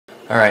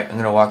Alright, I'm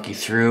going to walk you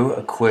through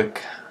a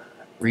quick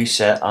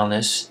reset on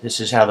this.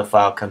 This is how the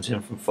file comes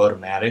in from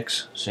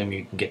Photomatix. Assume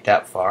you can get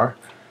that far.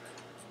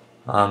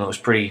 It was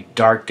a pretty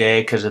dark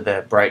day because of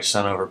that bright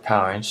sun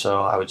overpowering,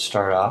 so I would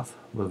start off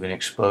moving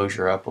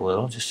exposure up a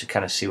little just to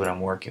kind of see what I'm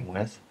working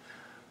with.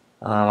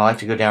 I like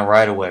to go down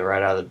right away,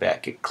 right out of the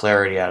bat, get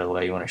clarity out of the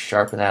way. You want to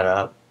sharpen that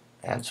up,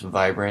 add some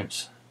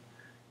vibrance.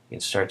 You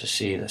can start to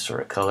see the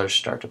sort of colors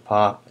start to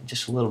pop, and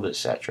just a little bit of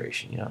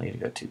saturation. You don't need to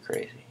go too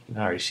crazy. You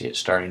can already see it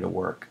starting to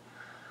work.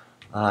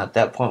 At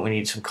that point we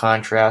need some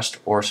contrast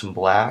or some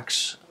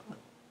blacks.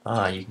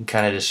 You can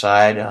kind of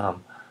decide. I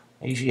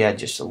usually add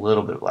just a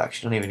little bit of blacks.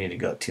 You don't even need to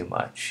go too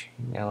much.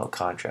 A little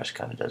contrast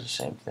kind of does the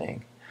same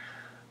thing.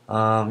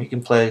 You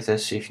can play with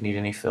this, see if you need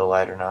any fill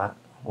light or not.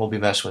 We'll be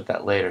messing with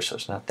that later, so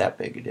it's not that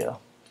big a deal.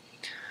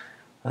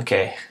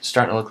 Okay, it's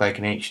starting to look like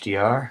an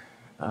HDR.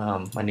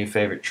 My new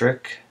favorite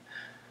trick.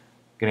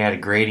 I'm going to add a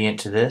gradient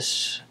to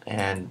this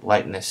and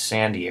lighten this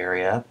sandy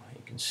area up.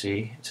 You can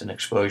see it's an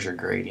exposure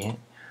gradient.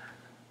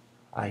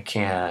 I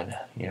can,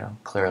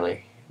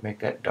 clearly make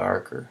that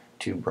dark or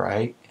too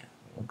bright.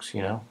 Looks,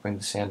 bring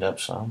the sand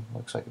up some.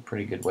 Looks like a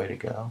pretty good way to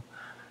go.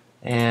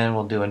 And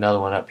we'll do another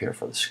one up here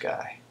for the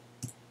sky.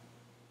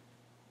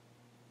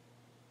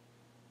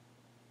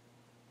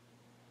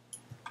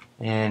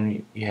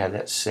 And you have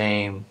that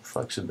same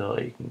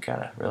flexibility. You can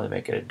kind of really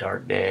make it a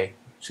dark day,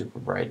 super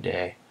bright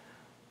day,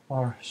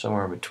 or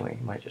somewhere in between.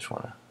 You might just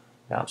want to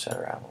bounce that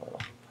around a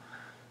little.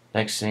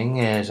 Next thing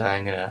is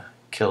I'm going to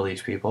kill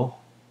these people.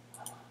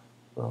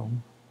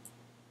 Boom.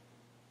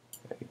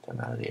 Get them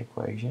out of the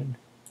equation.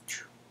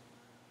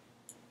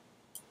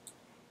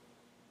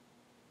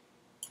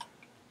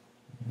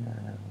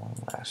 And one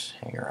last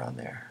hanger on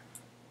there.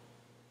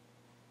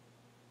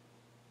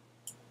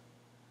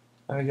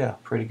 There we go.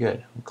 Pretty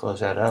good. We'll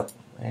close that up.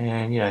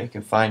 And you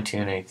can fine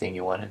tune anything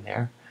you want in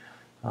there.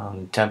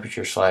 The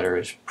temperature slider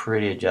is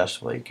pretty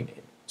adjustable. You can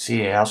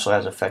see it also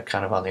has effect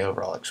kind of on the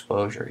overall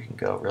exposure. You can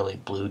go really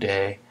blue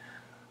day,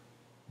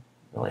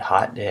 really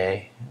hot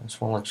day. This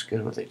one looks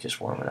good with it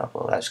just warming up a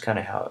little. That's kind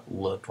of how it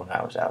looked when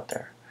I was out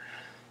there.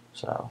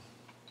 So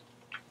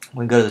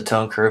we go to the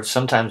tone curve.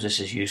 Sometimes this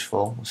is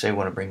useful. Say we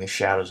want to bring the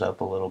shadows up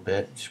a little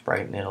bit, just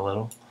brighten it a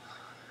little.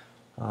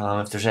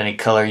 If there's any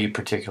color you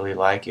particularly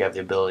like, you have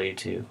the ability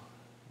to,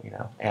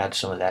 add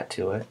some of that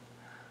to it.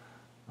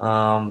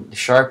 The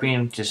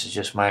sharpening, this is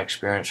just my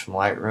experience from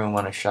Lightroom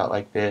on a shot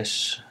like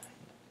this.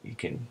 You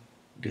can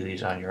do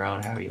these on your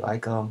own, however you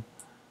like them.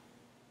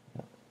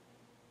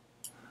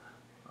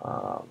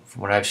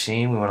 From what I've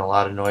seen, we want a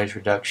lot of noise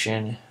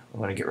reduction. We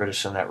want to get rid of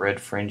some of that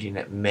red fringing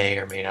that may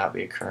or may not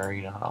be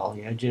occurring on all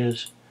the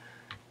edges.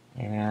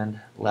 And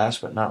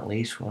last but not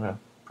least, we want to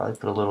probably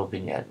put a little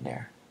vignette in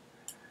there.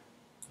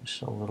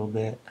 Just a little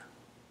bit.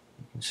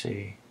 You can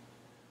see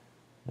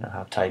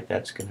how tight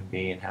that's going to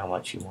be and how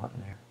much you want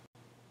in there.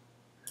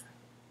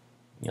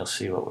 You'll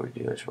see what we'll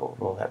do is we'll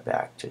roll that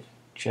back to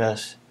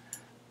just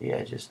the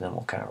edges, and then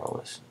we'll kind of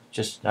roll this.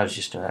 I was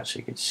just doing that so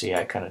you could see.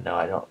 I kind of know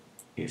I don't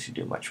usually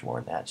do much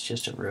more than that. It's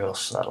just a real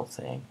subtle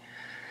thing.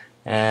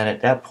 And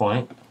at that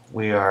point,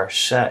 we are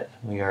set.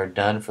 We are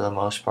done for the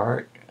most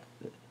part.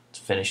 It's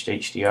finished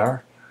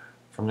HDR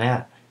from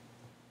that.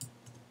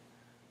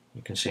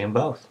 You can see them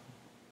both.